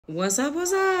What's up,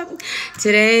 what's up?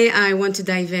 Today I want to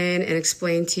dive in and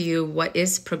explain to you what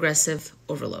is progressive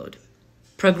overload.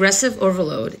 Progressive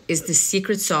overload is the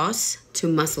secret sauce to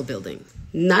muscle building.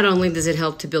 Not only does it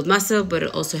help to build muscle, but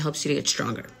it also helps you to get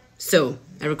stronger. So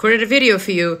I recorded a video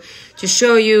for you to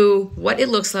show you what it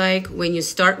looks like when you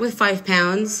start with 5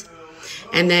 pounds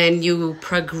and then you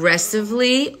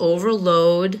progressively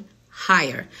overload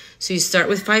higher. So you start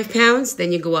with 5 pounds,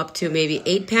 then you go up to maybe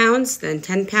 8 pounds, then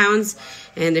 10 pounds,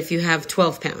 and if you have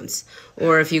 12 pounds.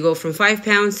 Or if you go from 5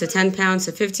 pounds to 10 pounds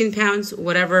to 15 pounds,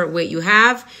 whatever weight you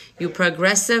have, you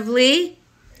progressively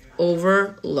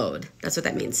overload. That's what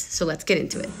that means. So let's get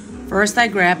into it. First, I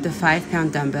grab the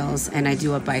 5-pound dumbbells and I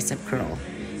do a bicep curl.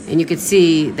 And you can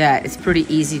see that it's pretty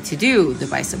easy to do the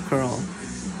bicep curl.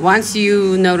 Once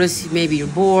you notice maybe you're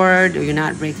bored or you're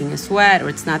not breaking a sweat or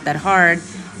it's not that hard,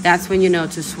 that's when you know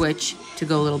to switch to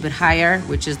go a little bit higher,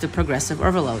 which is the progressive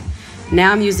overload.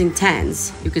 Now I'm using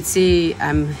 10s. You could see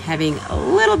I'm having a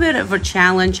little bit of a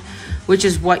challenge, which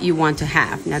is what you want to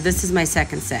have. Now this is my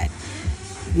second set.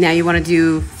 Now you want to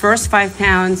do first 5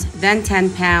 pounds, then 10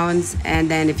 pounds, and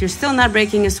then if you're still not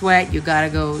breaking a sweat, you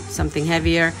gotta go something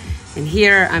heavier. And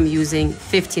here I'm using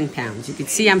 15 pounds. You can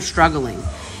see I'm struggling.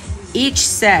 Each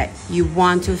set, you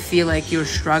want to feel like you're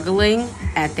struggling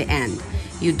at the end.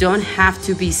 You don't have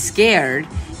to be scared.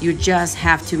 You just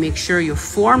have to make sure your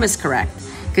form is correct.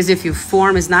 Because if your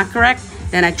form is not correct,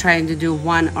 then I try to do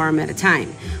one arm at a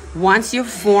time. Once your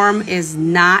form is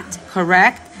not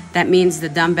correct, that means the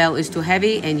dumbbell is too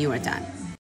heavy and you are done.